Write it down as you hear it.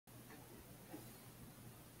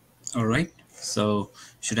All right. So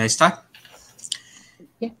should I start?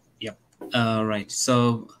 Yeah. Yep. All right.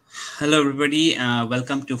 So hello everybody.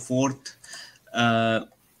 Welcome to uh,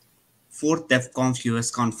 fourth DevConf US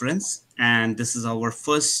conference, and this is our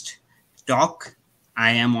first talk.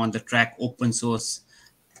 I am on the track open source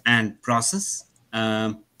and process.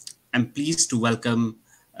 I'm pleased to welcome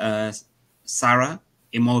uh, Sarah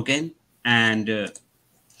Imogen and uh,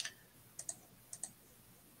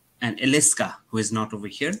 and Eliska, who is not over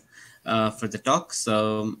here for the talk.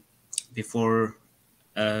 So before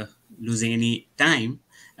uh, losing any time,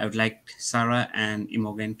 I would like Sarah and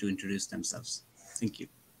Imogen to introduce themselves. Thank you.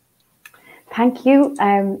 Thank you.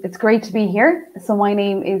 It's great to be here. So my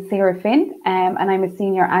name is Sarah Finn, and I'm a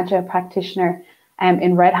senior Agile practitioner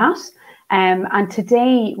in Red Hat. And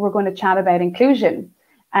today we're going to chat about inclusion.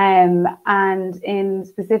 And in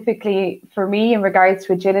specifically for me in regards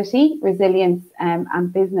to agility, resilience,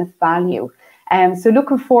 and business value. So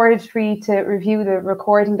looking forward for you to review the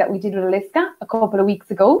recording that we did with Eliska a couple of weeks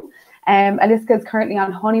ago. Eliska is currently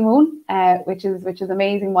on honeymoon, which is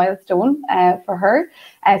amazing milestone for her.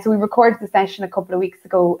 So we recorded the session a couple of weeks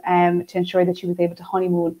ago to ensure that she was able to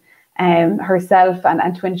honeymoon herself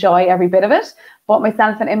and to enjoy every bit of it. But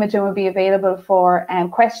myself and Imogen will be available for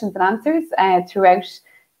questions and answers throughout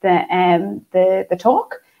the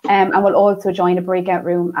talk, and we'll also join a breakout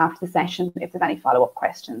room after the session if there's any follow-up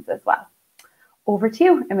questions as well. Over to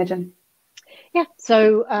you, Imogen. Yeah,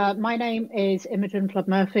 so my name is Imogen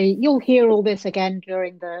Flood-Murphy. You'll hear all this again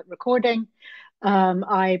during the recording.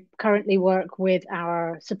 I currently work with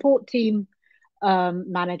our support team,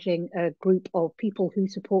 managing a group of people who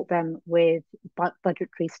support them with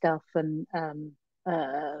budgetary stuff and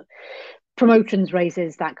promotions,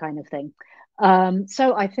 raises, that kind of thing.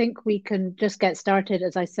 So I think we can just get started.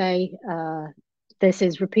 As I say, this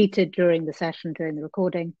is repeated during the session, during the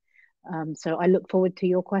recording. So I look forward to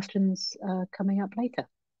your questions coming up later.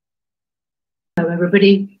 Hello,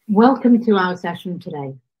 everybody. Welcome to our session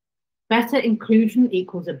today. Better inclusion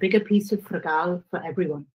equals a bigger piece of frgál for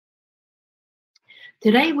everyone.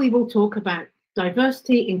 Today, we will talk about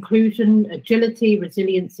diversity, inclusion, agility,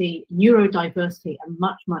 resiliency, neurodiversity, and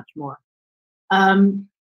much, much more.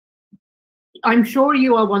 I'm sure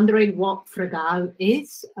you are wondering what frgál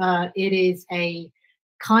is. It is a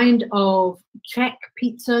kind of Czech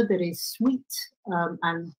pizza that is sweet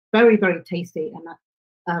and very, very tasty.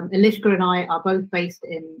 And Eliska and I are both based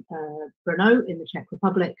in Brno in the Czech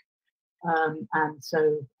Republic. And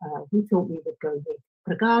so we thought we would go with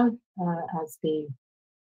frgál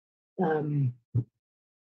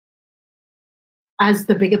as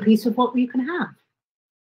the bigger piece of what you can have.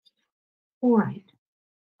 All right.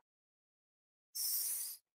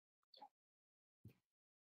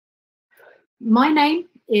 My name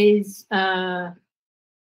is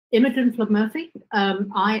Imogen Flood-Murphy.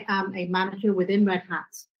 I am a manager within Red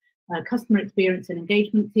Hat's customer experience and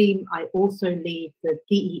engagement team. I also lead the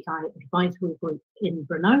DEI advisory group in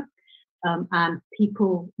Brno, and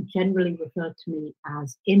people generally refer to me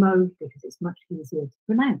as Imo because it's much easier to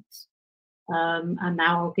pronounce. And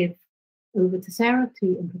now I'll give over to Sarah to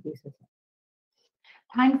introduce herself.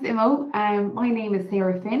 Thanks, Imo. My name is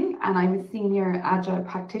Sarah Finn, and I'm a senior Agile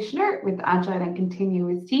practitioner with the Agile and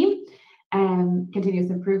Continuous team, continuous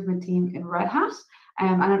improvement team in Red Hat,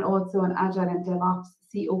 and I'm also an Agile and DevOps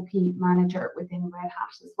COP manager within Red Hat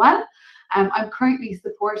as well. I'm currently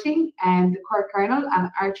supporting the core kernel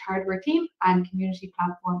and Arch hardware team and community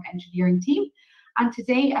platform engineering team. And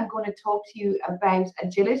today I'm going to talk to you about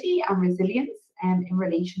agility and resilience in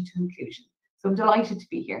relation to inclusion. So I'm delighted to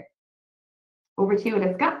be here. Over to you,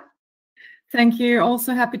 Eliska. Thank you.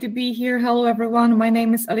 Also happy to be here. Hello, everyone. My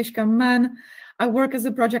name is Eliska Mann. I work as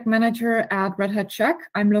a project manager at Red Hat Czech.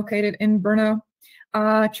 I'm located in Brno,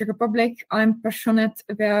 Czech Republic. I'm passionate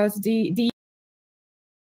about the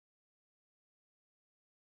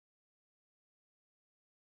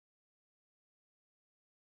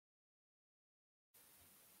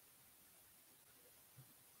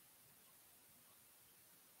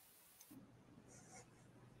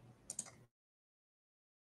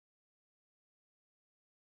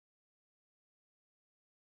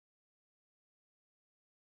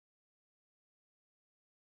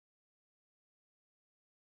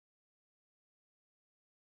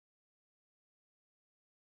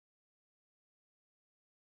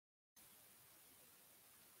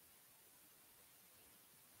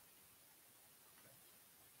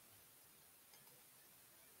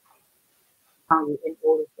in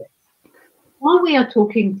all of this. While we are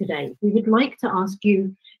talking today, we would like to ask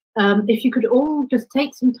you if you could all just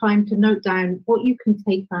take some time to note down what you can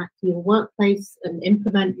take back to your workplace and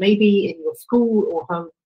implement maybe in your school or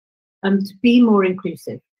home to be more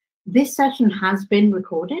inclusive. This session has been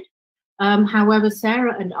recorded. However,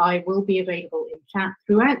 Sarah and I will be available in chat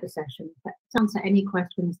throughout the session to answer any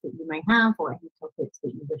questions that you may have or any topics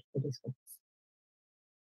that you wish to discuss.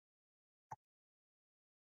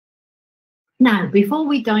 Now, before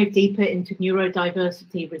we dive deeper into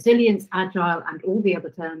neurodiversity, resilience, agile, and all the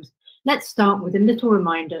other terms, let's start with a little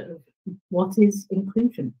reminder of what is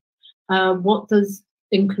inclusion. What does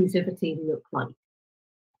inclusivity look like?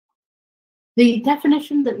 The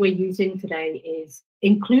definition that we're using today is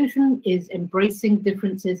inclusion is embracing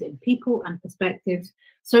differences in people and perspectives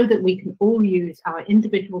so that we can all use our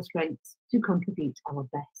individual strengths to contribute our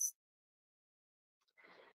best.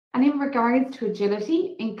 And in regards to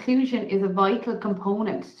agility, inclusion is a vital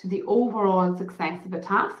component to the overall success of a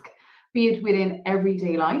task, be it within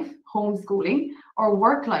everyday life, homeschooling, or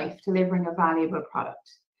work life delivering a valuable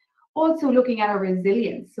product. Also looking at our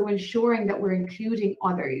resilience, so ensuring that we're including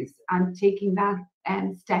others and taking that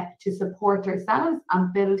step to support ourselves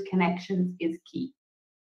and build connections is key.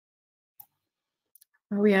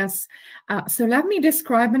 Oh, yes. So let me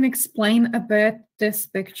describe and explain a bit this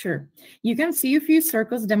picture. You can see a few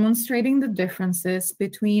circles demonstrating the differences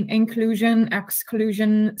between inclusion,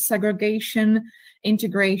 exclusion, segregation,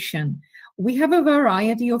 integration. We have a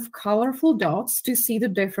variety of colorful dots to see the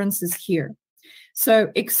differences here.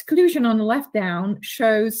 So exclusion on the left down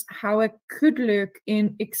shows how it could look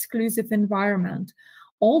in exclusive environment.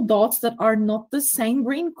 All dots that are not the same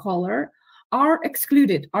green color are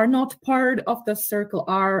excluded, are not part of the circle,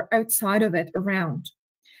 are outside of it, around.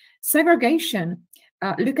 Segregation,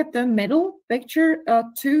 look at the middle picture,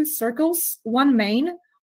 two circles, one main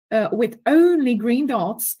with only green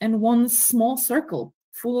dots and one small circle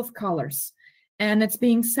full of colors, and it's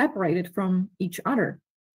being separated from each other.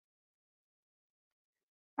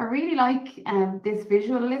 I really like this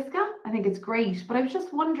visual, Liska. I think it's great, but I was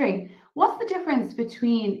just wondering, what's the difference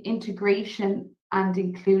between integration and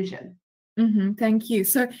inclusion? Thank you.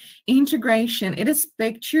 So integration, it is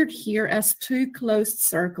pictured here as two closed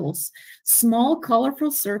circles. Small colorful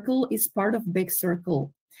circle is part of big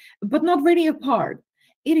circle, but not really apart.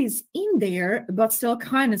 It is in there, but still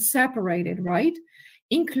kind of separated, right?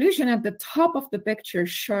 Inclusion at the top of the picture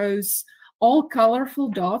shows all colorful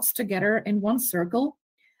dots together in one circle,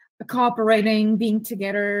 cooperating, being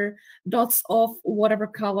together, dots of whatever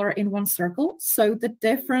color in one circle. So the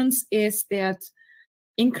difference is that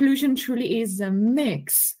inclusion truly is a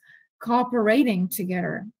mix, cooperating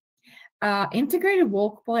together. Integrated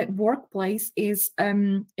workplace is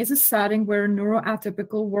a setting where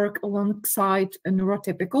neuroatypical work alongside a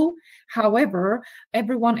neurotypical. However,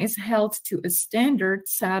 everyone is held to a standard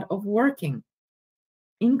set of working.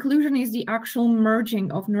 Inclusion is the actual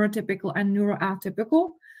merging of neurotypical and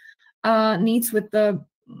neuroatypical needs with the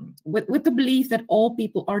belief that all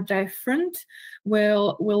people are different,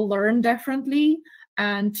 will learn differently,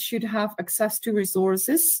 and should have access to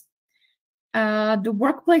resources. The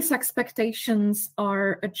workplace expectations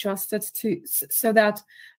are adjusted to so that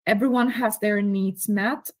everyone has their needs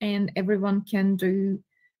met and everyone can do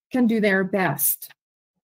their best.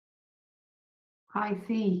 I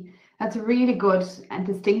see. That's a really good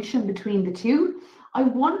distinction between the two. I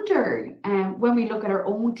wonder, when we look at our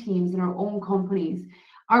own teams and our own companies,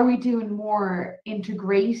 are we doing more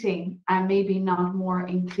integrating and maybe not more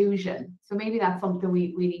inclusion? So maybe that's something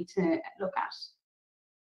we need to look at.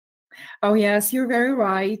 Oh, yes, you're very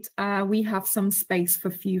right. We have some space for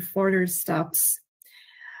a few further steps.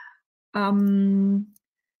 So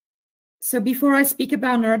before I speak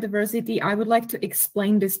about neurodiversity, I would like to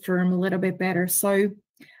explain this term a little bit better. So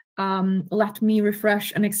let me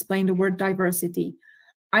refresh and explain the word diversity.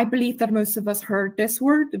 I believe that most of us heard this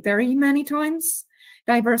word very many times.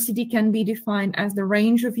 Diversity can be defined as the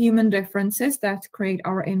range of human differences that create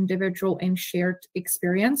our individual and shared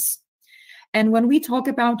experience. And when we talk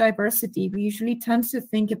about diversity, we usually tend to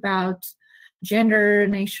think about gender,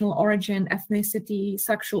 national origin, ethnicity,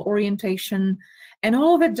 sexual orientation, and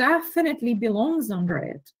all of it definitely belongs under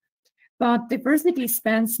it. But diversity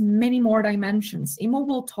spans many more dimensions. Imo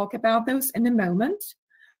will talk about those in a moment.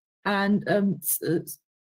 And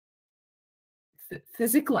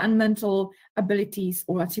physical and mental abilities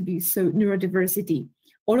or attributes, so neurodiversity,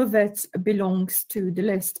 all of it belongs to the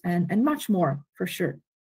list, and much more for sure.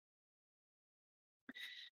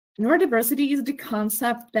 Neurodiversity is the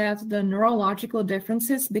concept that the neurological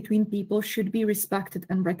differences between people should be respected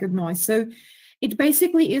and recognized. So it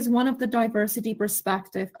basically is one of the diversity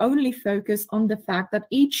perspective, only focus on the fact that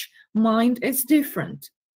each mind is different.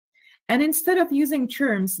 And instead of using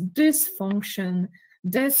terms dysfunction,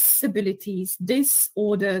 disabilities,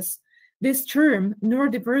 disorders, this term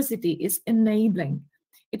neurodiversity is enabling.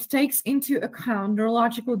 It takes into account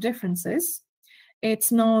neurological differences.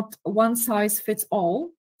 It's not one size fits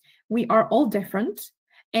all. We are all different,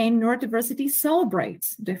 and neurodiversity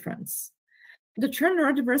celebrates difference. The term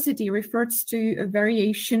neurodiversity refers to a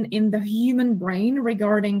variation in the human brain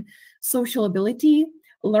regarding social ability,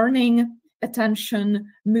 learning,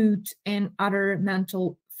 attention, mood, and other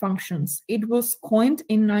mental functions. It was coined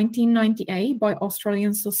in 1998 by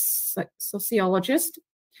Australian sociologist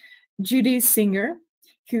Judy Singer,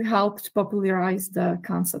 who helped popularize the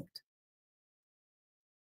concept.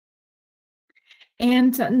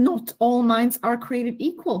 And not all minds are created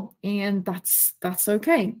equal, and that's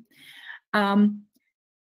okay.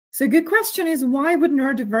 So good question is, why would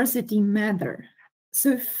neurodiversity matter?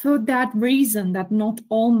 So for that reason, that not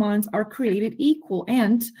all minds are created equal,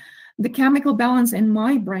 and the chemical balance in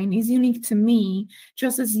my brain is unique to me,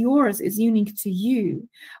 just as yours is unique to you.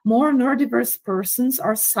 More neurodiverse persons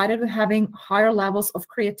are cited with having higher levels of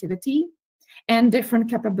creativity and different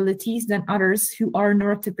capabilities than others who are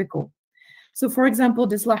neurotypical. So for example,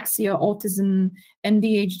 dyslexia, autism, and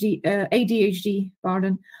ADHD,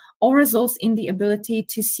 all results in the ability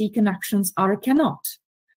to see connections others cannot.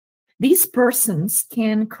 These persons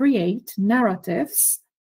can create narratives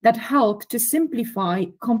that help to simplify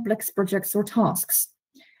complex projects or tasks.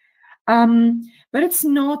 But it's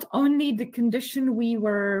not only the condition we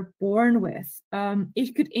were born with.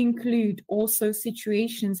 It could include also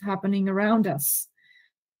situations happening around us.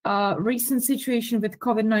 Recent situation with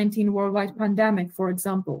COVID-19 worldwide pandemic, for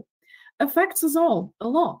example, affects us all a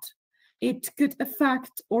lot. It could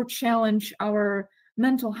affect or challenge our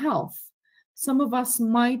mental health. Some of us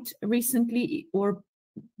might recently or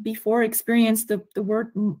before experience the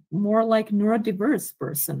word more like neurodiverse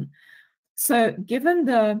person. So given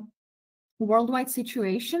the worldwide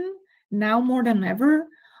situation, now more than ever,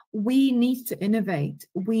 we need to innovate.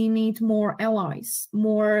 We need more allies,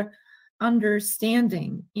 more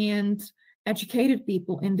understanding and educated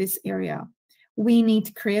people in this area. We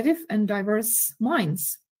need creative and diverse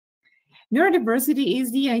minds. Neurodiversity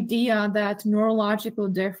is the idea that neurological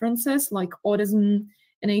differences like autism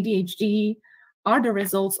and ADHD are the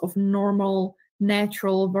results of normal,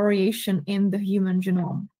 natural variation in the human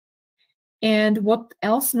genome. And what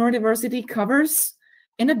else neurodiversity covers?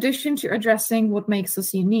 In addition to addressing what makes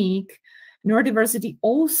us unique, neurodiversity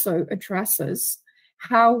also addresses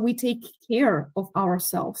how we take care of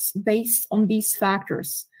ourselves based on these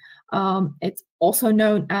factors. It's also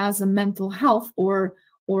known as a mental health or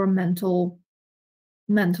mental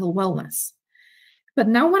wellness. But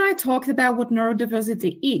now when I talked about what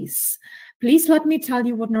neurodiversity is, please let me tell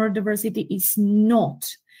you what neurodiversity is not.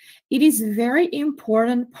 It is a very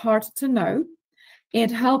important part to know. It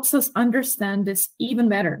helps us understand this even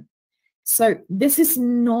better. So this is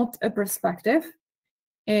not a perspective.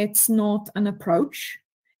 It's not an approach.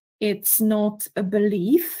 It's not a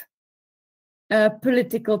belief, a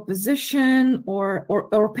political position,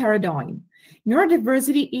 or paradigm.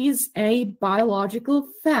 Neurodiversity is a biological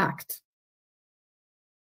fact.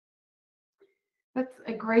 That's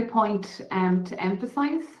a great point to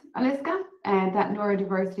emphasize, Aliska, that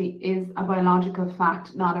neurodiversity is a biological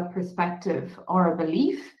fact, not a perspective or a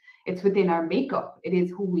belief. It's within our makeup. It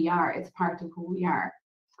is who we are. It's part of who we are.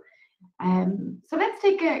 So let's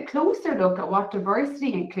take a closer look at what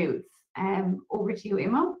diversity includes. Over to you,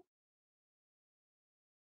 Imo.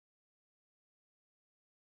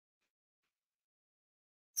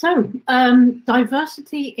 So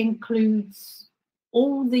diversity includes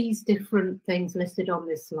all these different things listed on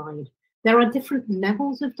this slide. There are different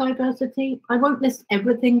levels of diversity. I won't list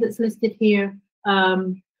everything that's listed here,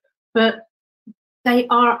 but they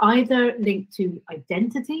are either linked to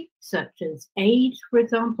identity, such as age, for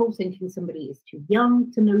example, thinking somebody is too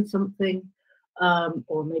young to know something,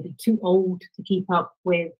 or maybe too old to keep up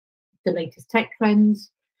with the latest tech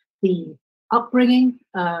trends, the upbringing,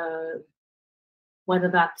 whether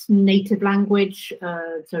that's native language,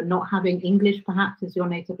 so not having English perhaps as your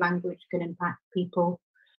native language can impact people,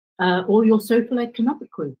 or your social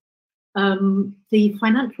economic group. The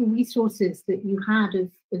financial resources that you had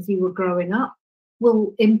as you were growing up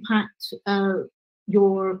will impact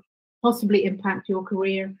possibly impact your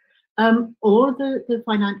career, or the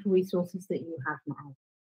financial resources that you have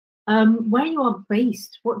now. Where you are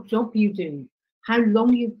based, what job you do, how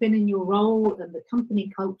long you've been in your role, and the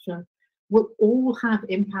company culture will all have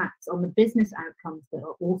impacts on the business outcomes that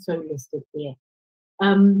are also listed here,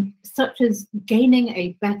 such as gaining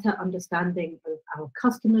a better understanding of our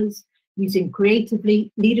customers, using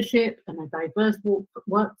creatively leadership and a diverse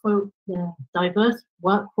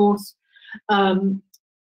workforce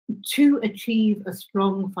to achieve a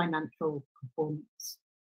strong financial performance.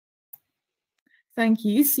 Thank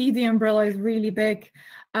you. You see, the umbrella is really big.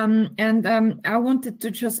 I wanted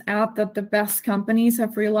to just add that the best companies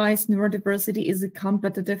have realized neurodiversity is a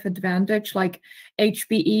competitive advantage, like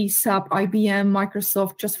HPE, SAP, IBM,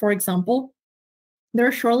 Microsoft, just for example. There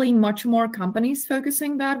are surely much more companies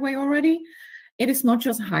focusing that way already. It is not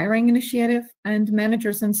just hiring initiative, and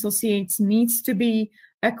managers and associates needs to be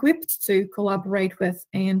equipped to collaborate with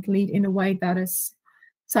and lead in a way that is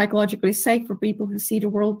psychologically safe for people who see the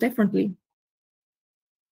world differently.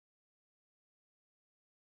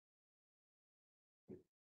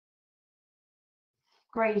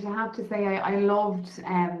 Great. I have to say, I loved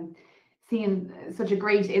seeing such a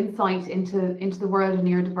great insight into the world of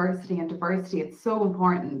neurodiversity and diversity. It's so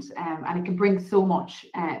important, and it can bring so much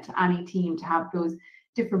to any team to have those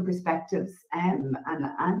different perspectives and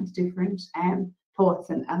different thoughts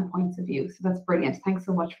and points of view. So that's brilliant. Thanks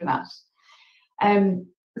so much for that.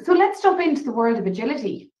 So let's jump into the world of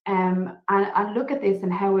agility and look at this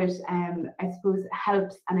and how it, I suppose,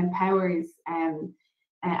 helps and empowers and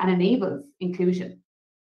enables inclusion.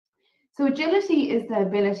 So agility is the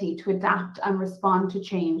ability to adapt and respond to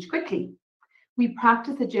change quickly. We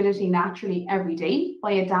practice agility naturally every day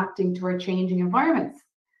by adapting to our changing environments.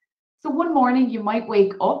 So one morning you might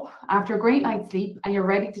wake up after a great night's sleep and you're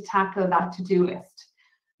ready to tackle that to-do list.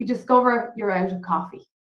 You discover you're out of coffee.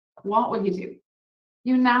 What will you do?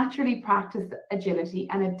 You naturally practice agility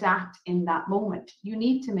and adapt in that moment. You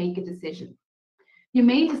need to make a decision. You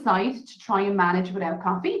may decide to try and manage without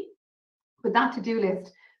coffee, but that to-do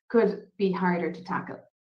list could be harder to tackle.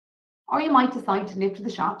 Or you might decide to nip to the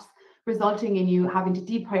shops, resulting in you having to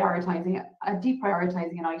deprioritizing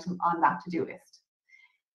an item on that to-do list.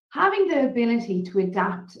 Having the ability to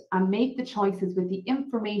adapt and make the choices with the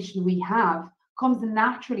information we have comes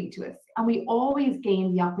naturally to us, and we always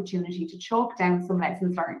gain the opportunity to chalk down some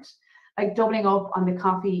lessons learned, like doubling up on the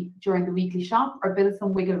coffee during the weekly shop or build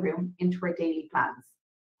some wiggle room into our daily plans.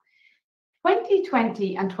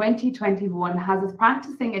 2020 and 2021 has us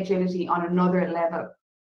practicing agility on another level.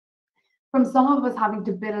 From some of us having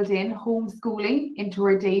to build in homeschooling into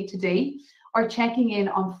our day-to-day, or checking in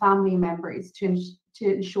on family members to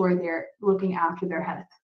ensure they're looking after their health.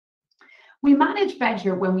 We manage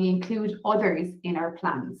better when we include others in our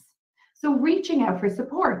plans. So reaching out for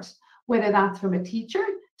support, whether that's from a teacher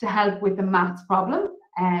to help with the maths problem,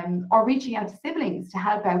 or reaching out to siblings to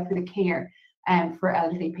help out for the care for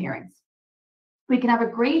elderly parents. We can have a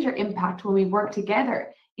greater impact when we work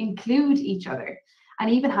together, include each other, and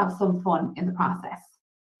even have some fun in the process.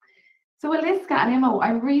 So Aliska and Imo,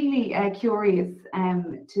 I'm really curious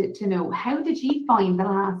to know, how did you find the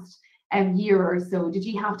last year or so? Did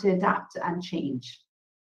you have to adapt and change?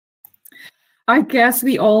 I guess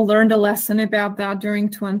we all learned a lesson about that during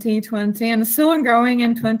 2020 and still ongoing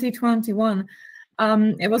in 2021.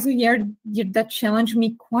 It was a year that challenged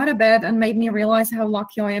me quite a bit and made me realize how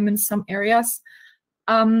lucky I am in some areas.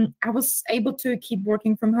 I was able to keep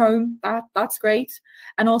working from home. That's great.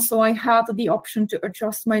 And also I had the option to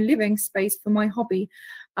adjust my living space for my hobby.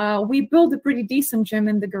 We built a pretty decent gym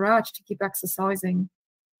in the garage to keep exercising.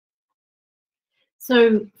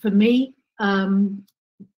 So for me,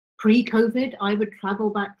 pre-COVID, I would travel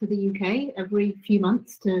back to the UK every few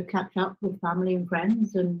months to catch up with family and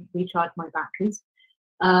friends and recharge my batteries.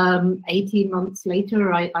 18 months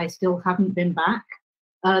later, I still haven't been back.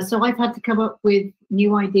 So I've had to come up with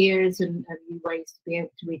new ideas and new ways to be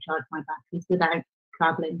able to recharge my batteries without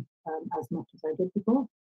traveling as much as I did before.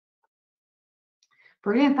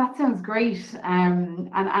 Brilliant, that sounds great.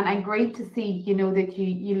 And great to see, you know, that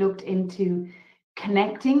you looked into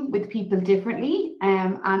connecting with people differently,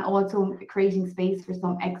 and also creating space for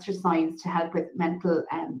some exercise to help with mental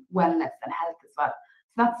wellness and health as well.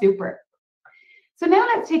 So that's super. So now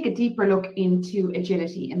let's take a deeper look into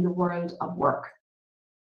agility in the world of work.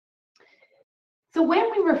 So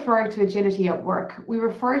when we refer to agility at work, we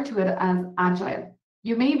refer to it as Agile.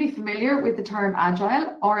 You may be familiar with the term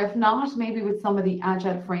Agile, or if not, maybe with some of the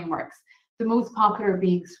Agile frameworks, the most popular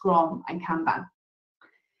being Scrum and Kanban.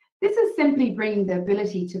 This is simply bringing the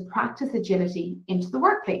ability to practice agility into the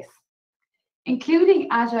workplace. Including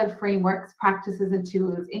Agile frameworks, practices, and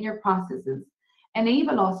tools in your processes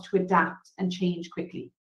enable us to adapt and change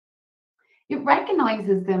quickly. It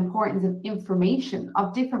recognizes the importance of information,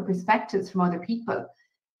 of different perspectives from other people,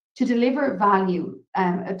 to deliver value,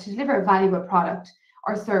 a valuable product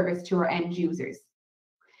or service to our end users.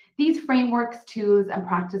 These frameworks, tools, and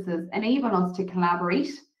practices enable us to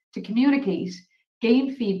collaborate, to communicate,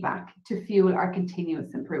 gain feedback, to fuel our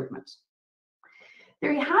continuous improvement.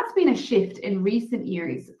 There has been a shift in recent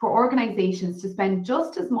years for organizations to spend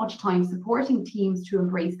just as much time supporting teams to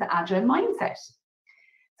embrace the Agile mindset.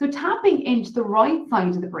 So tapping into the right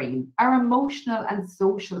side of the brain, our emotional and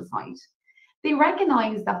social side. They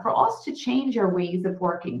recognize that for us to change our ways of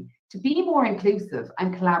working, to be more inclusive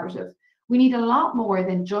and collaborative, we need a lot more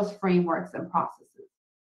than just frameworks and processes.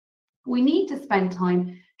 We need to spend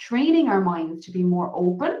time training our minds to be more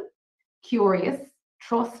open, curious,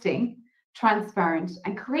 trusting, transparent,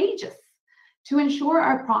 and courageous to ensure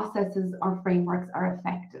our processes or frameworks are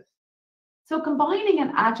effective. So combining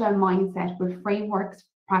an agile mindset with frameworks,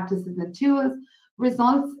 practices, and tools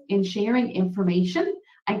results in sharing information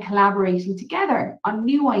and collaborating together on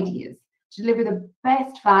new ideas to deliver the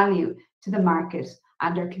best value to the market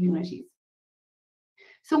and our communities.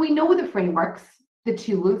 So we know the frameworks, the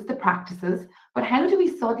tools, the practices, but how do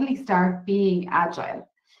we suddenly start being agile?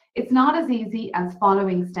 It's not as easy as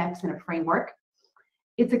following steps in a framework.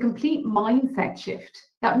 It's a complete mindset shift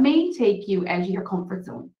that may take you out of your comfort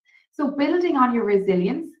zone. So building on your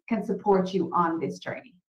resilience can support you on this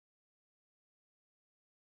journey.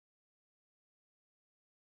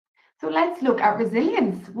 So let's look at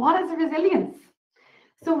resilience. What is resilience?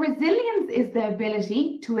 So resilience is the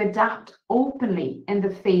ability to adapt openly in the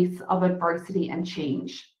face of adversity and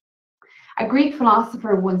change. A Greek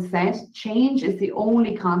philosopher once said, change is the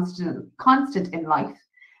only constant in life.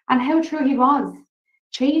 And how true he was.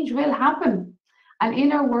 Change will happen. And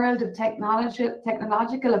in our world of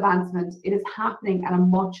technological advancement, it is happening at a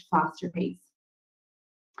much faster pace.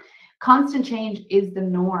 Constant change is the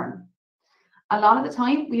norm. A lot of the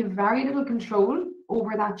time, we have very little control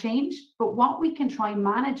over that change, but what we can try and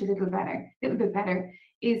manage a little bit better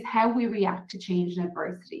is how we react to change and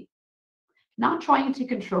adversity. Not trying to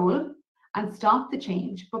control and stop the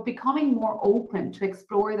change, but becoming more open to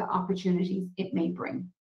explore the opportunities it may bring.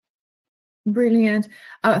 Brilliant.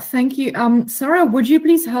 Thank you. Sarah, would you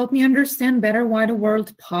please help me understand better why the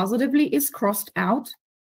word positively is crossed out?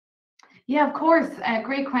 Yeah, of course.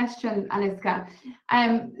 Great question, Aliska.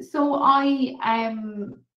 So I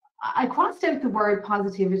crossed out the word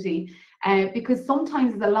positivity because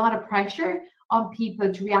sometimes there's a lot of pressure on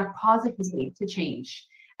people to react positively to change,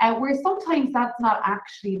 where sometimes that's not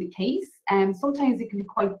actually the case. Sometimes it can be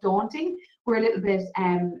quite daunting. We're a little bit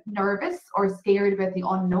nervous or scared about the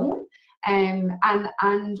unknown. And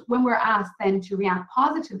when we're asked then to react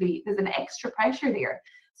positively, there's an extra pressure there.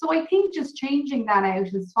 So I think just changing that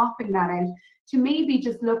out and swapping that out to maybe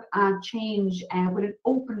just look at change with an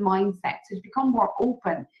open mindset, so to become more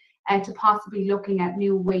open to possibly looking at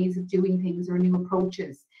new ways of doing things or new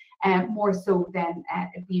approaches, more so than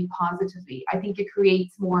being positively. I think it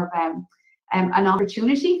creates more of an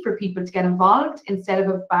opportunity for people to get involved instead of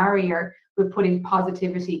a barrier with putting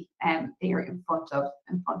positivity there in front of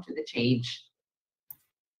the change.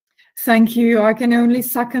 Thank you. I can only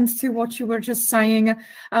second to what you were just saying.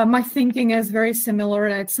 My thinking is very similar.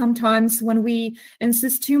 That sometimes when we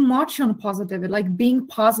insist too much on positivity, like being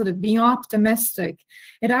positive, being optimistic,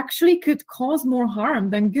 it actually could cause more harm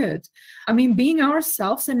than good. I mean, being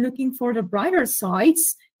ourselves and looking for the brighter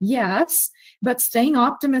sides, yes, but staying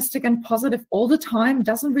optimistic and positive all the time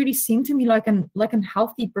doesn't really seem to me like a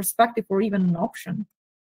healthy perspective or even an option.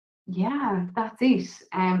 Yeah, that's it.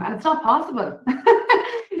 And it's not possible.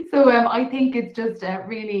 So I think it's just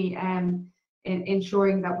really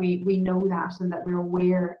ensuring that we know that and that we're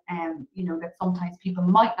aware, you know, that sometimes people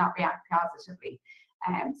might not react positively.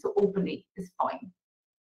 So openly is fine.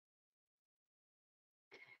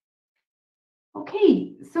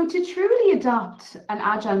 Okay, so to truly adopt an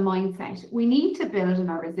agile mindset, we need to build on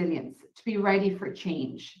our resilience, to be ready for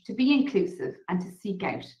change, to be inclusive, and to seek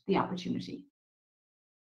out the opportunity.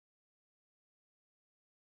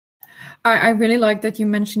 I really like that you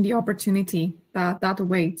mentioned the opportunity that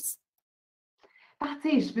awaits. That's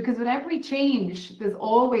it, because with every change, there's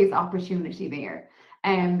always opportunity there.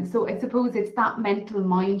 So I suppose it's that mental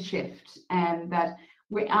mind shift that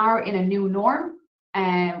we are in a new norm.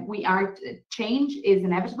 Change is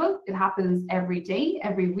inevitable. It happens every day,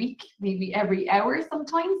 every week, maybe every hour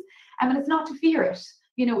sometimes. And it's not to fear it,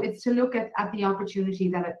 you know, it's to look at the opportunity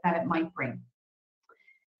that it might bring.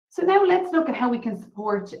 So now let's look at how we can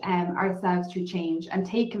support ourselves through change and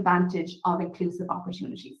take advantage of inclusive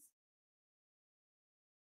opportunities.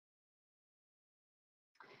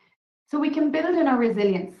 So we can build in our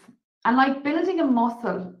resilience. And like building a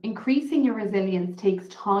muscle, increasing your resilience takes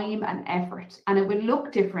time and effort, and it will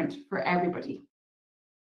look different for everybody.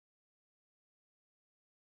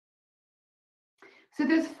 So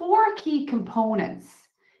there's 4 key components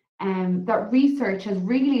that research has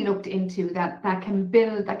really looked into that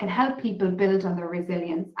can help people build on their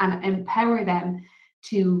resilience and empower them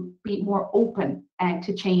to be more open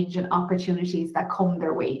to change and opportunities that come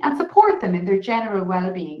their way and support them in their general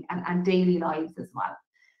well-being and daily lives as well.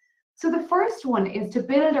 So the first one is to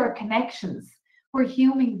build our connections. We're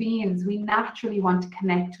human beings. We naturally want to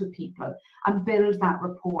connect with people and build that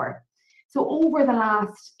rapport. So over the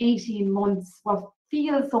last 18 months, what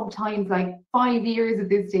feels sometimes like 5 years at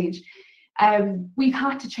this stage, we've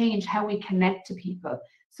had to change how we connect to people.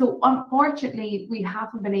 So unfortunately, we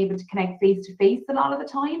haven't been able to connect face to face a lot of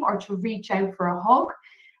the time, or to reach out for a hug.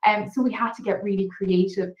 So we had to get really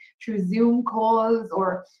creative through Zoom calls,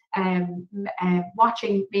 or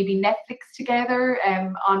watching maybe Netflix together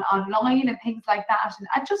online and things like that,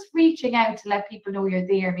 and just reaching out to let people know you're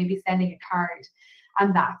there, maybe sending a card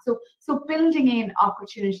and that. So building in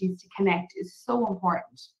opportunities to connect is so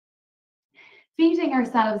important. Feeding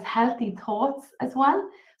ourselves healthy thoughts as well.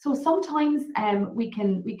 So sometimes we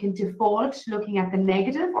can default to looking at the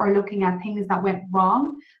negative, or looking at things that went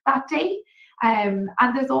wrong that day. And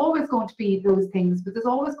there's always going to be those things, but there's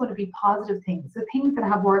always going to be positive things, so things that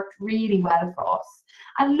have worked really well for us.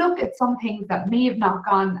 And look at some things that may have not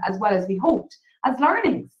gone as well as we hoped, as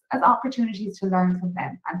learnings, as opportunities to learn from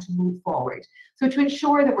them and to move forward. So to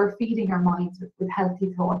ensure that we're feeding our minds with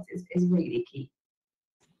healthy thoughts is really key.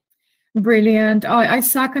 Brilliant. I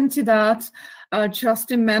second to that. Just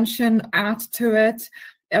to mention, add to it,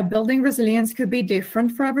 building resilience could be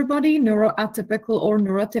different for everybody, neuroatypical or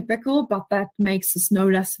neurotypical, but that makes us no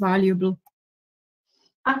less valuable.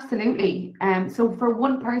 Absolutely. So for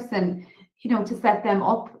one person, to set them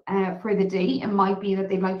up for the day, it might be that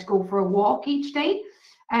they'd like to go for a walk each day,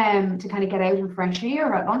 to kind of get out in fresh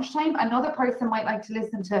air at lunchtime. Another person might like to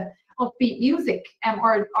listen to upbeat music,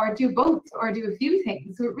 or do both, or do a few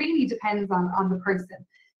things. So it really depends on the person.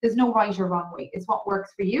 There's no right or wrong way. It's what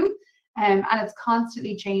works for you. And it's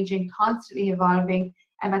constantly changing, constantly evolving,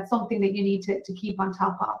 and that's something that you need to keep on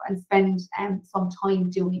top of and spend some time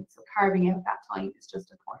doing. So carving out that time is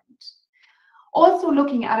just important. Also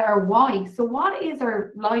looking at our why. So what is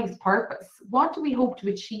our life's purpose? What do we hope to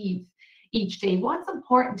achieve each day? What's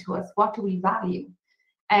important to us? What do we value?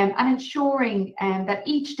 And ensuring that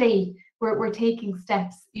each day we're taking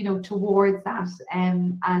steps, towards that,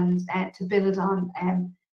 and to build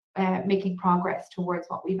on making progress towards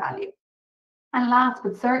what we value. And last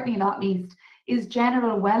but certainly not least is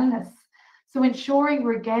general wellness. So ensuring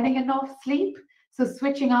we're getting enough sleep. So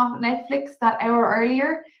switching off Netflix that hour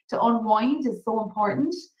earlier to unwind is so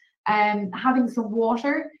important. Having some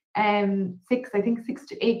water, 6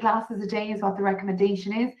 to 8 glasses a day is what the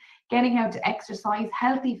recommendation is. Getting out to exercise,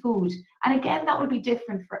 healthy food. And again, that will be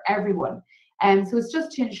different for everyone. So it's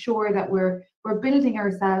just to ensure that we're building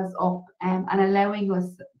ourselves up, and allowing us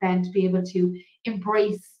then to be able to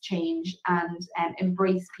embrace change and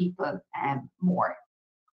embrace people more.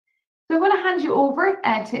 So I'm going to hand you over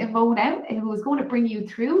to Imo now, who is going to bring you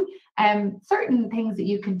through certain things that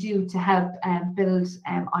you can do to help build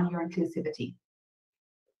on your inclusivity.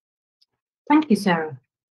 Thank you, Sarah.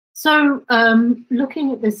 So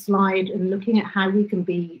looking at this slide and looking at how we can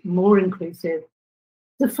be more inclusive,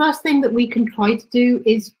 the first thing that we can try to do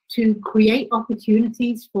is to create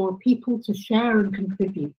opportunities for people to share and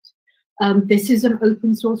contribute. This is an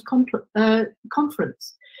open source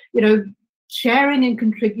conference. Sharing and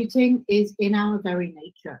contributing is in our very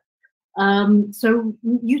nature. So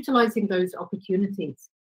utilizing those opportunities,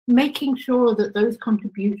 making sure that those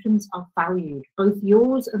contributions are valued, both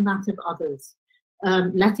yours and that of others.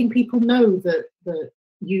 Letting people know that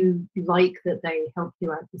you like that they help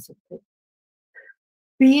you out with something.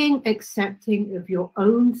 Being accepting of your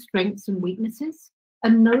own strengths and weaknesses,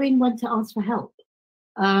 and knowing when to ask for help.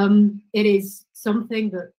 It is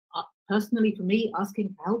something that personally for me,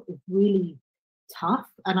 asking for help is really tough,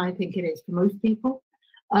 and I think it is for most people.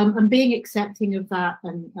 And being accepting of that,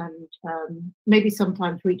 and maybe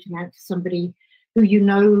sometimes reaching out to somebody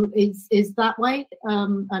who is that way,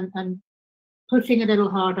 and pushing a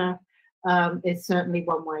little harder is certainly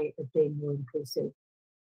one way of being more inclusive.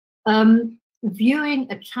 Viewing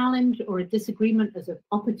a challenge or a disagreement as an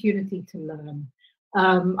opportunity to learn.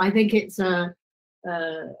 I think it's a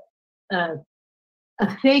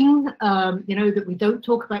thing, that we don't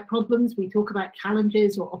talk about problems, we talk about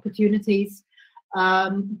challenges or opportunities,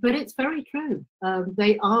 but it's very true.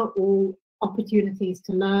 They are all opportunities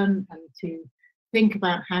to learn and to think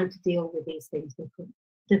about how to deal with these things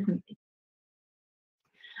differently.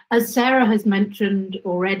 As Sarah has mentioned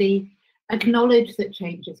already, acknowledge that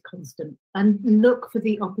change is constant and look for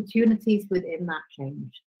the opportunities within that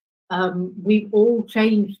change. We've all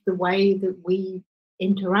changed the way that we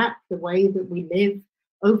interact, the way that we live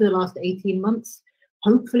over the last 18 months.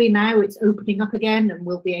 Hopefully now it's opening up again and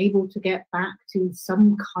we'll be able to get back to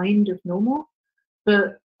some kind of normal,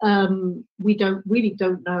 but we really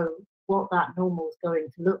don't know what that normal is going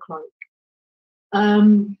to look like.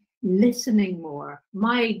 listening more.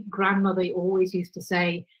 My grandmother always used to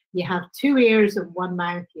say, you have 2 ears and 1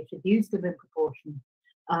 mouth, you should use them in proportion.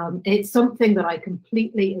 It's something that I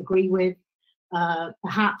completely agree with.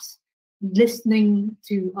 Perhaps listening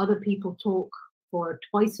to other people talk for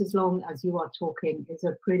twice as long as you are talking is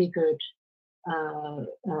a pretty good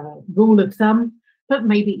rule of thumb, but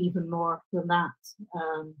maybe even more than that.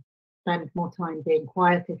 Spend more time being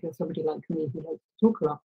quiet if you're somebody like me who likes to talk a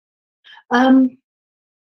lot.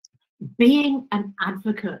 Being an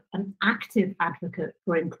advocate, an active advocate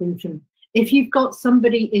for inclusion. If you've got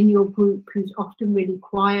somebody in your group who's often really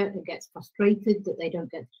quiet and gets frustrated that they don't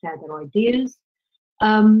get to share their ideas,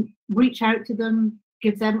 reach out to them,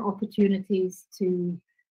 give them opportunities to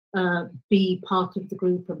be part of the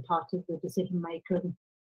group and part of the decision making.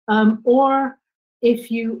 Or if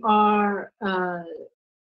you are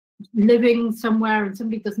living somewhere and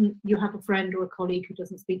somebody doesn't, you have a friend or a colleague who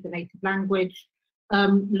doesn't speak the native language,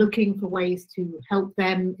 looking for ways to help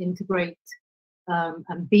them integrate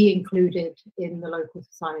and be included in the local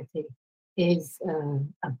society is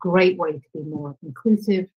a great way to be more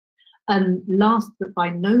inclusive. And last but by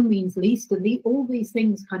no means least, and all these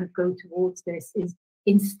things kind of go towards this, is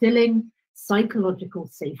instilling psychological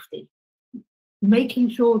safety, making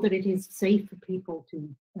sure that it is safe for people to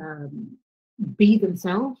be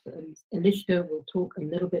themselves. And Alicia will talk a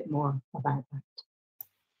little bit more about that.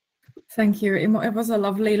 Thank you. It was a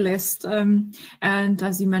lovely list. And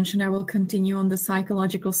as you mentioned, I will continue on the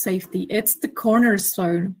psychological safety. It's the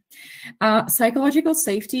cornerstone. Psychological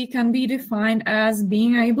safety can be defined as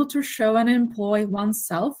being able to show and employ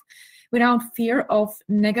oneself without fear of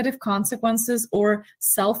negative consequences or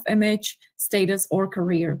self-image, status, or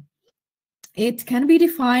career. It can be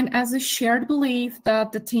defined as a shared belief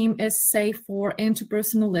that the team is safe for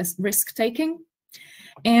interpersonal risk-taking.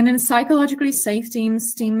 And in psychologically safe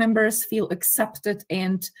teams, team members feel accepted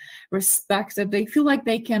and respected. They feel like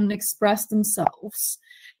they can express themselves,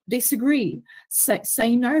 disagree,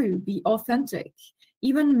 say no, be authentic,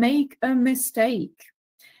 even make a mistake.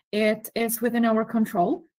 It is within our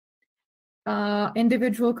control.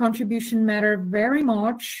 Individual contribution matter very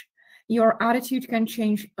much. Your attitude can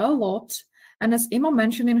change a lot. And as Emma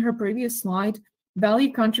mentioned in her previous slide,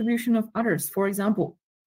 value contribution of others, for example.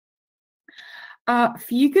 A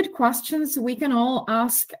few good questions we can all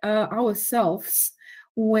ask ourselves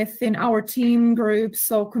within our team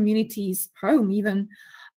groups or communities, home even.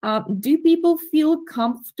 Do people feel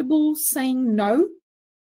comfortable saying no?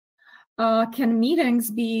 Can meetings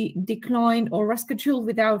be declined or rescheduled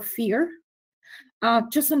without fear?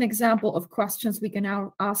 Just an example of questions we can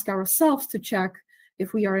now ask ourselves to check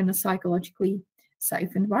if we are in a psychologically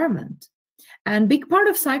safe environment. And big part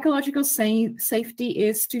of psychological safety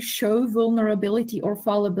is to show vulnerability or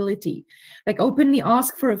fallibility, like openly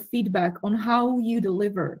ask for a feedback on how you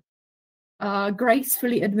deliver,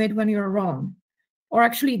 gracefully admit when you're wrong, or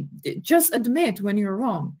actually just admit when you're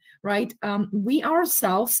wrong, right? We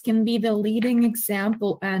ourselves can be the leading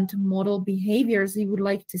example and model behaviors we would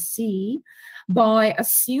like to see by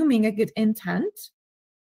assuming a good intent.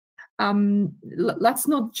 Let's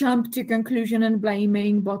not jump to conclusion and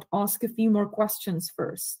blaming, but ask a few more questions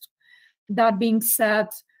first. That being said,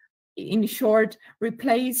 in short,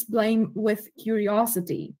 replace blame with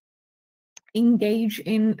curiosity. Engage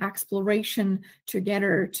in exploration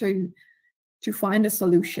together to find a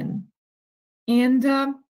solution. And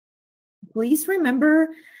please remember,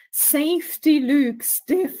 safety looks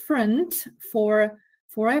different for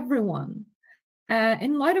everyone.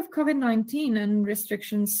 In light of COVID-19 and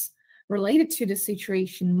restrictions related to the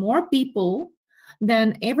situation, more people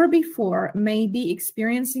than ever before may be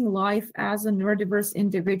experiencing life as a neurodiverse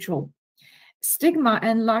individual. Stigma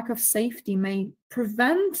and lack of safety may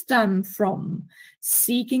prevent them from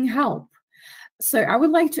seeking help. So I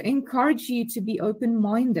would like to encourage you to be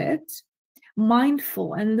open-minded,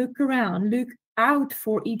 mindful, and look around, look out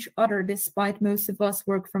for each other, despite most of us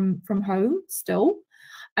work from home still.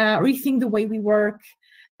 Rethink the way we work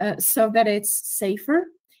so that it's safer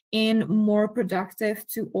and more productive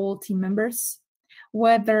to all team members,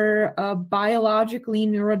 whether biologically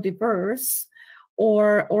neurodiverse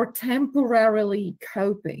or temporarily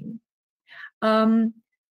coping.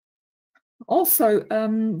 Also,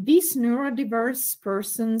 these neurodiverse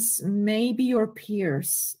persons may be your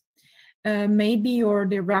peers, maybe your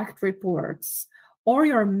direct reports, or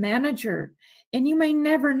your manager, and you may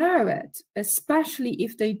never know it, especially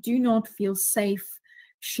if they do not feel safe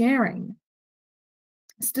sharing.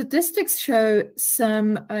 Statistics show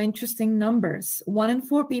some interesting numbers. 1 in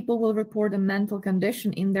 4 people will report a mental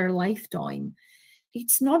condition in their lifetime.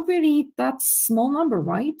 It's not really that small number,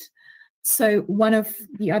 right? So one of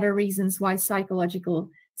the other reasons why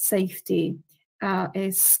psychological safety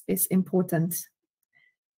is important.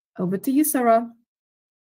 Over to you, Sarah.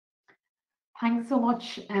 Thanks so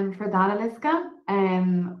much for that, Aliska.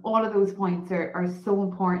 All of those points are so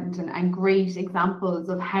important and great examples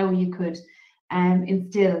of how you could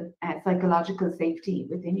instill psychological safety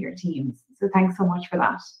within your teams. So thanks so much for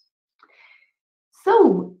that.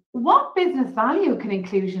 So what business value can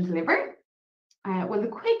inclusion deliver? Well, the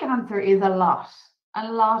quick answer is a lot.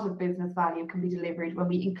 A lot of business value can be delivered when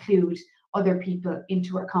we include other people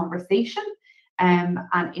into our conversation and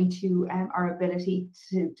into our ability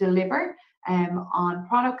to deliver on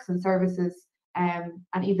products and services, and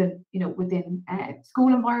even within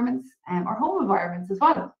school environments or home environments as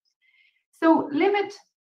well. So limit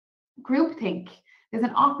groupthink. There's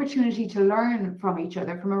an opportunity to learn from each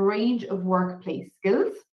other from a range of workplace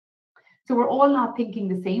skills. So we're all not thinking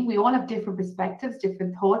the same. We all have different perspectives,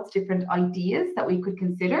 different thoughts, different ideas that we could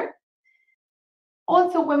consider.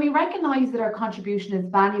 Also, when we recognize that our contribution is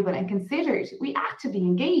valuable and considered, we actively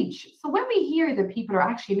engage. So when we hear that people are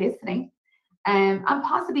actually listening and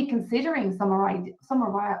possibly considering some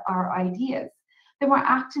of our ideas, then we're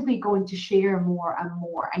actively going to share more and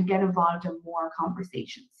more and get involved in more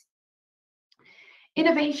conversations.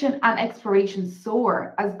 Innovation and exploration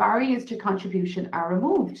soar as barriers to contribution are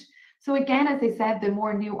removed. So again, as I said, the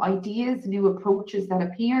more new ideas, new approaches that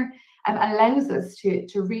appear allows us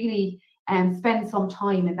to really spend some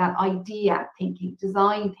time in that idea thinking,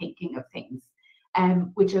 design thinking of things,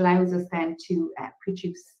 which allows us then to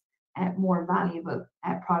produce more valuable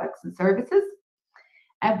products and services.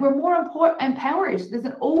 We're more empowered. There's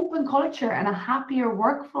an open culture and a happier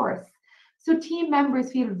workforce. So team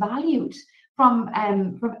members feel valued from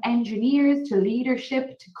engineers to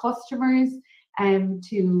leadership to customers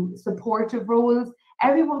to supportive roles.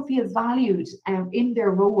 Everyone feels valued in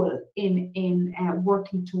their role in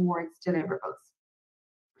working towards deliverables.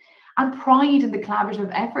 And pride in the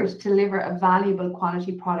collaborative effort to deliver a valuable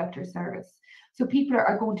quality product or service. So people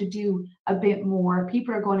are going to do a bit more.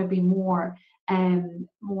 People are going to be more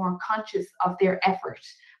conscious of their effort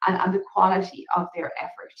and the quality of their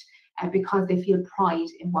effort, because they feel pride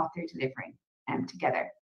in what they're delivering together.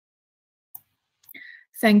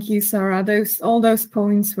 Thank you, Sarah. All those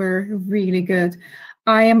points were really good.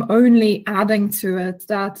 I am only adding to it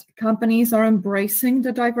that companies are embracing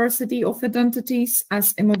the diversity of identities,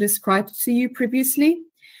 as Imo described to you previously.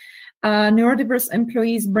 Neurodiverse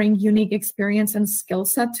employees bring unique experience and skill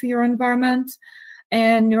set to your environment,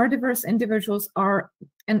 and neurodiverse individuals are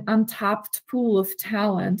an untapped pool of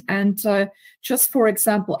talent. And just for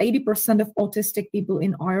example, 80% of autistic people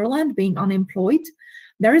in Ireland being unemployed.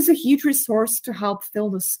 There is a huge resource to help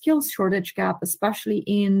fill the skills shortage gap, especially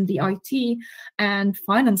in the IT and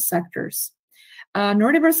finance sectors.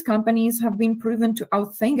 Neurodiverse companies have been proven to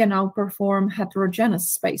outthink and outperform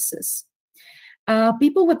heterogeneous spaces.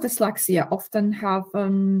 People with dyslexia often have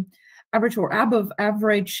average or above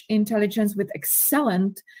average intelligence with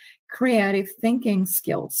excellent creative thinking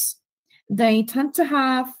skills. They tend to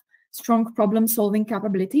have strong problem-solving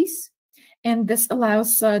capabilities, and this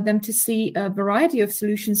allows them to see a variety of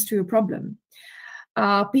solutions to a problem.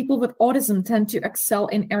 People with autism tend to excel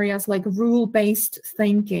in areas like rule-based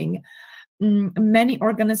thinking. Many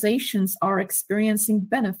organizations are experiencing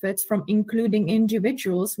benefits from including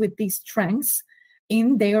individuals with these strengths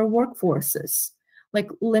in their workforces, like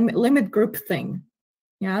limit groupthink.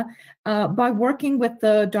 Yeah, by working with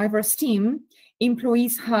the diverse team,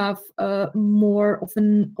 employees have more of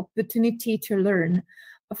an opportunity to learn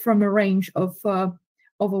from a range of a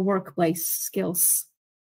workplace skills.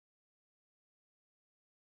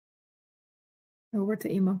 Over to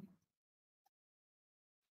Imo.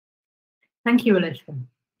 Thank you, Alicia.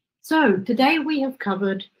 So today we have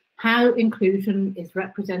covered how inclusion is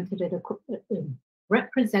represented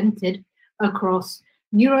across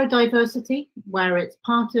neurodiversity, where it's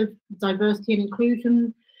part of diversity and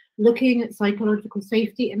inclusion, looking at psychological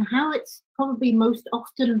safety, and how it's probably most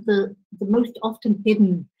often the most often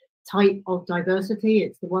hidden type of diversity.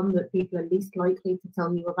 It's the one that people are least likely to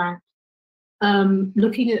tell you about.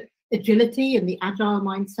 Looking at agility and the agile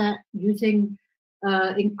mindset, using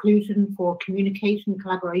inclusion for communication,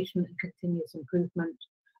 collaboration, and continuous improvement,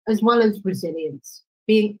 as well as resilience,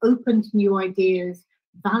 being open to new ideas,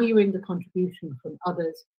 valuing the contribution from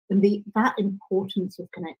others, and that importance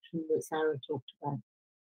of connection that Sarah talked about.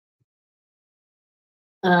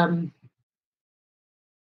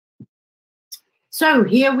 So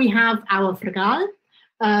here we have our frgál,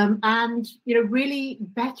 and really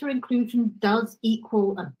better inclusion does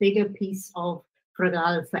equal a bigger piece of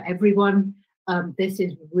frgál for everyone. This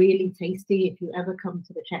is really tasty. If you ever come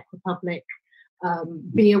to the Czech Republic,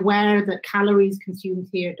 Be aware that calories consumed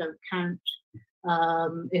here don't count.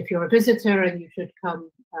 If you're a visitor, and you should come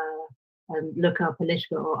and look up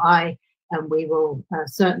Eliska or I, and we will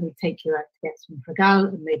certainly take you out to get some frgál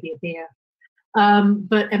and maybe a beer.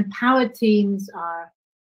 But empowered teams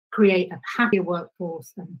create a happier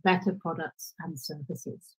workforce and better products and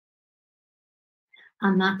services.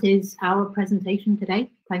 And that is our presentation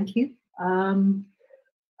today. Thank you.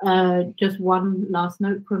 Just one last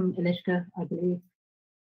note from Eliska, I believe.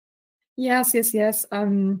 Yes.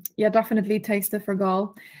 Yeah, definitely taste the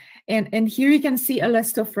frgál. And here you can see a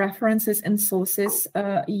list of references and sources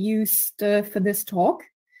used for this talk.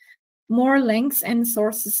 More links and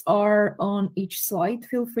sources are on each slide.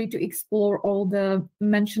 Feel free to explore all the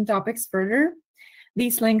mentioned topics further.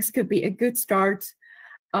 These links could be a good start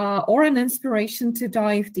or an inspiration to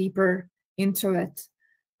dive deeper into it.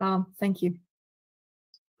 Thank you.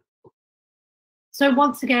 So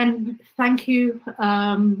once again, thank you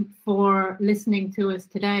for listening to us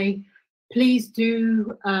today. Please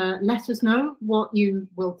do let us know what you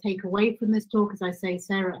will take away from this talk. As I say,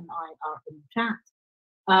 Sarah and I are in the chat.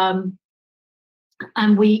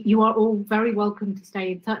 And you are all very welcome to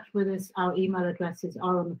stay in touch with us. Our email addresses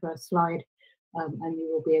are on the first slide, and you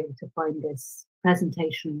will be able to find this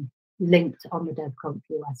presentation linked on the DevConf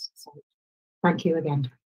US site. Thank you again.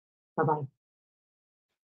 Bye-bye.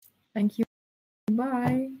 Thank you.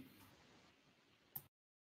 Bye.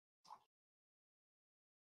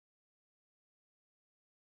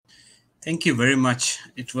 Thank you very much.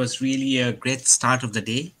 It was really a great start of the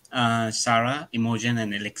day, Sarah, Imogen,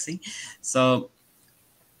 and Alexei. So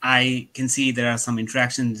I can see there are some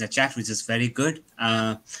interactions in the chat, which is very good.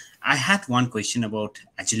 I had one question about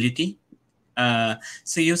agility.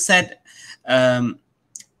 So you said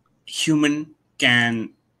human can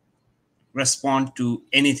respond to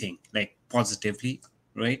anything, like positively,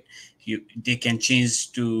 right? They can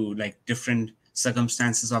change to like different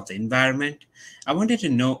circumstances of the environment. I wanted to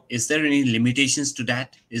know, is there any limitations to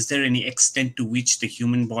that? Is there any extent to which the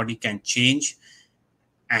human body can change?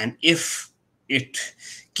 And if it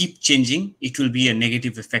keep changing, it will be a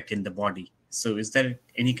negative effect in the body. So is there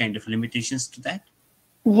any kind of limitations to that?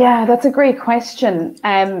 Yeah, that's a great question.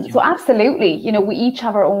 So absolutely, you know, we each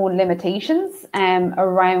have our own limitations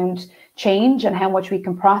around change and how much we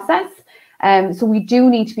can process. So we do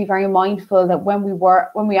need to be very mindful that when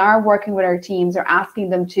we are working with our teams or asking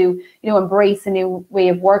them to, you know, embrace a new way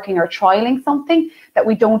of working or trialing something, that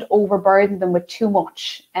we don't overburden them with too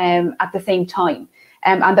much at the same time,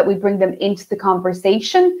 and that we bring them into the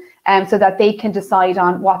conversation so that they can decide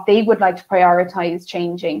on what they would like to prioritize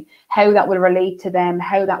changing, how that will relate to them,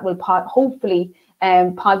 how that will hopefully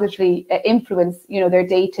positively influence, you know, their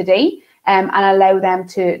day to day, and allow them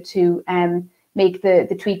to make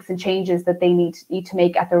the tweaks and changes that they need to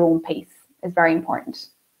make at their own pace is very important.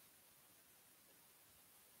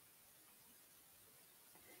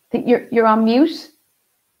 I think you're on mute.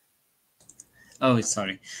 Oh,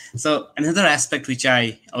 sorry. So another aspect which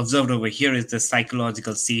I observed over here is the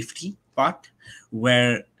psychological safety part,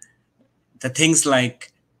 where the things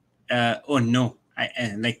like, oh no,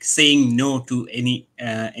 like saying no to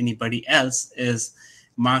anybody else is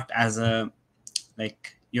marked as a,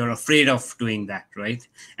 like, you're afraid of doing that, right?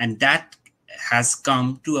 And that has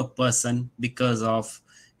come to a person because of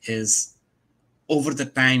his over the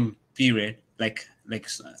time period, like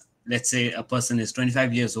let's say a person is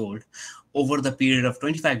 25 years old. Over the period of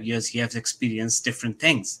 25 years, he has experienced different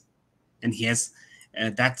things, and he has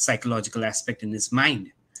that psychological aspect in his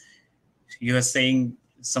mind. You are saying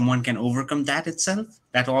someone can overcome that itself,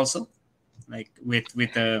 that also, like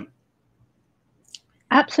with a...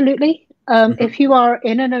 Absolutely. If you are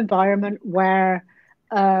in an environment where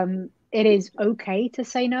it is okay to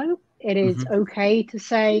say no, it is okay to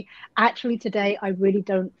say, actually, today I really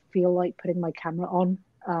don't feel like putting my camera on.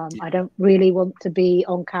 I don't really want to be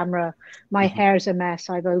on camera. My hair's a mess.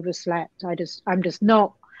 I've overslept.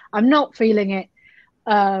 I'm not feeling it.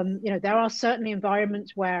 You know, there are certainly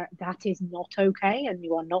environments where that is not okay and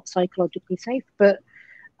you are not psychologically safe. But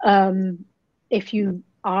if you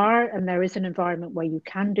are, and there is an environment where you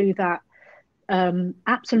can do that,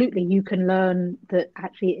 absolutely, you can learn that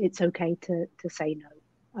actually it's okay to say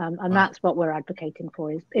no. And that's what we're advocating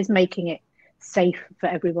for, is making it safe for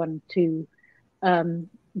everyone to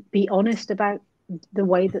be honest about the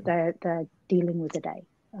way that they're dealing with the day.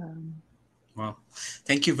 Wow.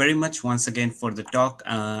 Thank you very much once again for the talk.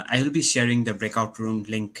 I will be sharing the breakout room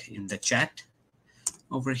link in the chat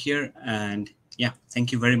over here. And yeah,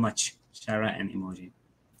 thank you very much, Sarah and Imogen.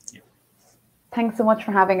 Yeah. Thanks so much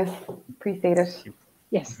for having us. Appreciate it.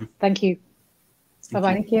 Yes, thank you.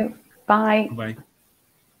 Bye-bye. Thank you. Bye. Bye.